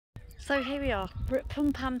So here we are, we're at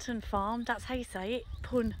Panpwnton Farm. That's how you say it,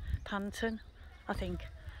 Panpwnton, I think.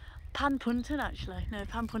 Panpwnton actually, no,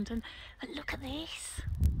 Panpwnton. But look at this.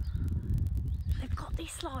 They've got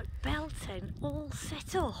this like bell tent all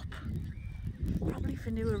set up. Probably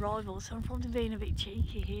for new arrivals, so I'm probably being a bit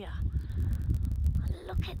cheeky here. And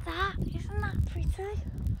look at that, isn't that pretty?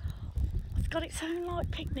 It's got its own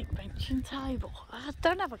like picnic bench and table. I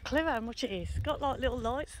don't have a clue how much it is. It's got like little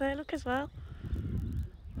lights there, look as well.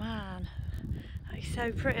 Man, that is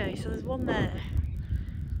so pretty. So there's one there,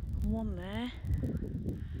 and one there.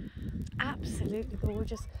 Absolutely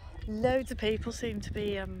gorgeous. Loads of people seem to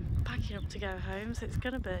be packing up to go home, so it's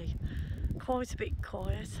going to be quite a bit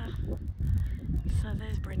quieter. So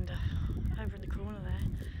there's Brenda over in the corner there.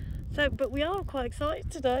 So, but we are quite excited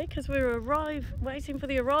today because we're waiting for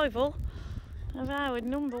the arrival of our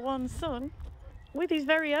 #1 son with his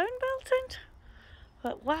very own bell tent.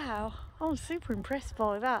 But wow, I'm super impressed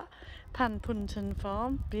by that. Panpwnton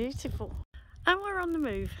Farm, beautiful. And we're on the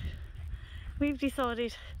move. We've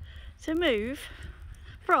decided to move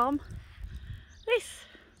from this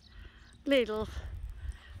little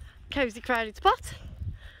cosy crowded spot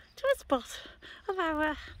to a spot of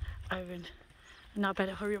our own. And I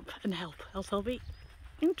better hurry up and help, else I'll be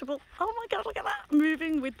in trouble. Oh my god, look at that,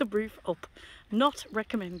 moving with the roof up. Not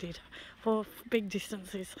recommended for big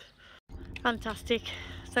distances. Fantastic.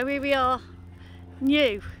 So here we are,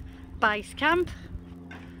 new base camp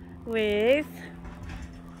with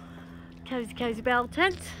cozy bell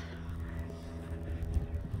tent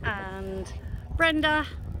and Brenda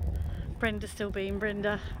still being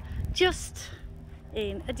Brenda, just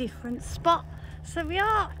in a different spot. So we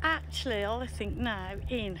are actually, I think now,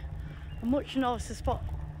 in a much nicer spot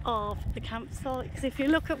of the campsite, because if you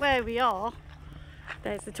look at where we are,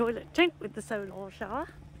 there's the toilet tent with the solar shower.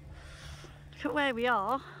 Look at where we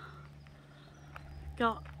are.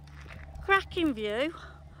 Got cracking view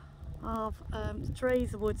of the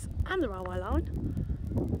trees, the woods and the railway line,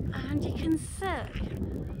 and you can see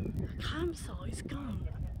the campsite's gone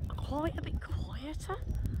quite a bit quieter,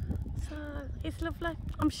 so it's lovely.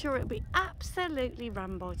 I'm sure it'll be absolutely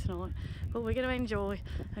rammed by tonight, but we're going to enjoy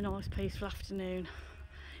a nice peaceful afternoon.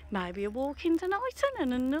 Maybe a walk into Knighton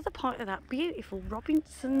and another pint of that beautiful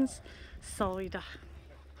Robinson's cider.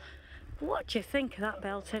 What do you think of that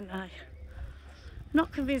bell tent, eh?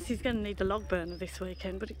 Not convinced he's going to need a log burner this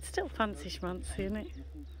weekend, but it's still fancy schmancy, isn't it?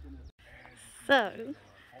 So,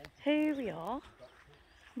 here we are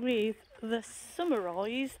with the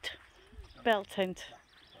summarised bell tent.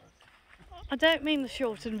 I don't mean the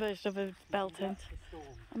shortened version of a bell tent.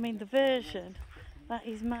 I mean the version that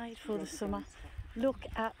is made for the summer. Look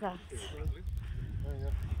at that.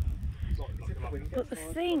 But the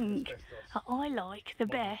thing that I like the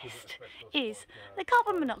best is the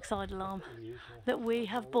carbon monoxide alarm that we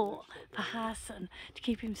have bought for our son to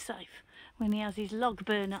keep him safe when he has his log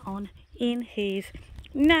burner on in his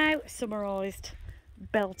now summarised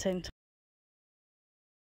bell tent.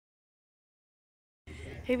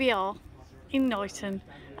 Here we are in Knighton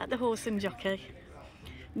at the Horse and Jockey.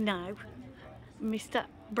 Now Mr.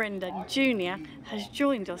 Brenda Jr. has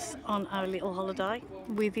joined us on our little holiday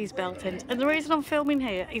with his bell tent, and the reason I'm filming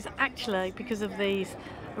here is actually because of these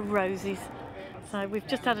roses. So we've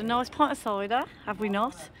just had a nice pint of cider, have we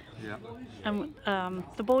not? Yeah. And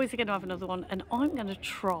the boys are going to have another one, and I'm going to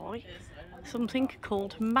try something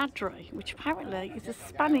called Madre, which apparently is a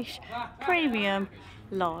Spanish premium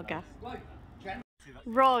lager.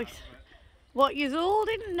 Right, what you all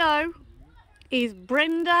didn't know is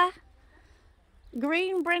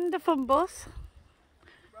Green Brenda Fumbus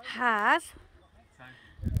has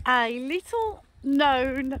a little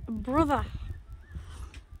known brother,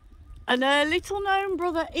 and her little known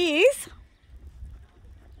brother is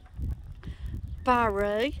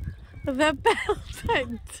Barry the Bell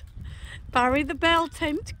Tent. Barry the Bell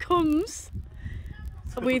Tent comes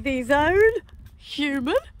with his own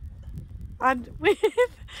human and with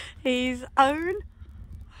his own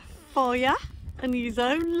fire and his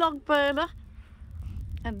own log burner,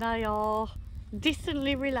 and they are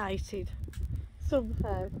distantly related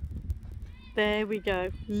somehow. There we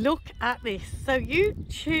go. Look at this. So you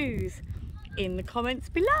choose in the comments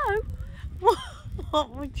below what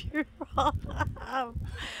would you rather have?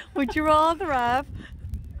 Would you rather have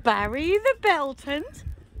Barry the Bell Tent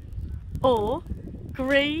or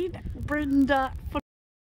Green Brenda?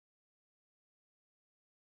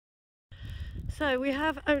 So we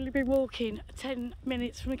have only been walking 10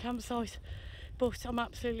 minutes from the campsite, but I'm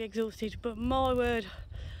absolutely exhausted. But my word,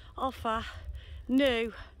 Offa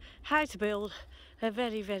knew how to build a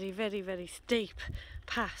very steep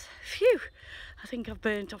path. Phew, I think I've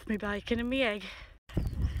burnt off my bacon and my egg.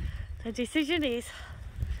 The decision is,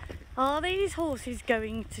 are these horses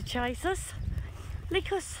going to chase us,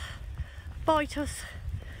 lick us, bite us,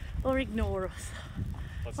 or ignore us?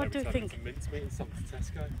 What do you think? Mincemeat and some to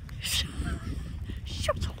Tesco.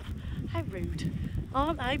 Shut up! How rude.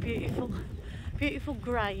 Aren't they beautiful? Beautiful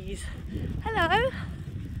greys. Hello?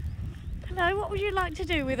 Hello, what would you like to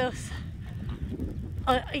do with us?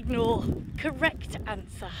 Ignore. Correct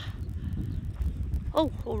answer.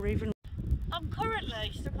 Oh, or even... I'm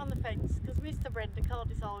currently stuck on the fence because Mr. Brenda can't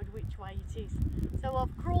decide which way it is. So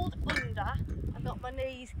I've crawled under. I've got my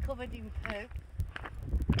knees covered in poo.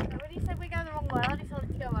 So when he said we're going the wrong way, I decided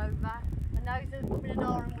to go over. And now he's coming an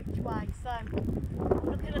hour and which way. So I'm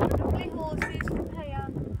looking at the lovely horses from here.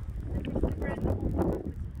 And Mr. Brenda will backwards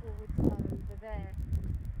and forwards over there.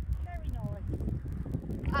 Very nice.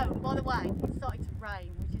 Oh, by the way, it's starting to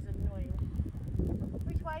rain, which is annoying.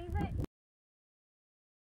 Which way is it?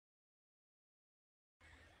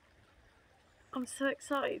 I'm so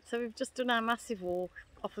excited. So we've just done our massive walk,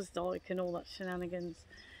 Offers Dyke and all that shenanigans.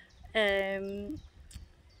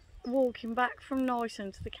 Walking back from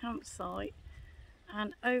Knighton to the campsite,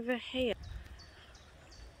 and over here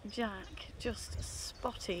Jack just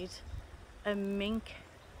spotted a mink,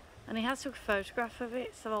 and he has took a photograph of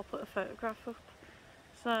it, so I'll put a photograph up.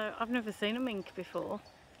 So I've never seen a mink before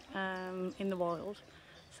in the wild,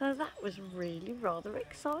 so that was really rather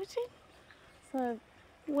exciting. So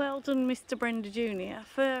well done Mr. Brenda Jr.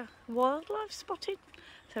 for wildlife spotting.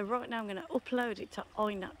 So right now I'm going to upload it to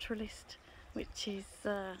iNaturalist, which is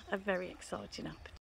a very exciting app.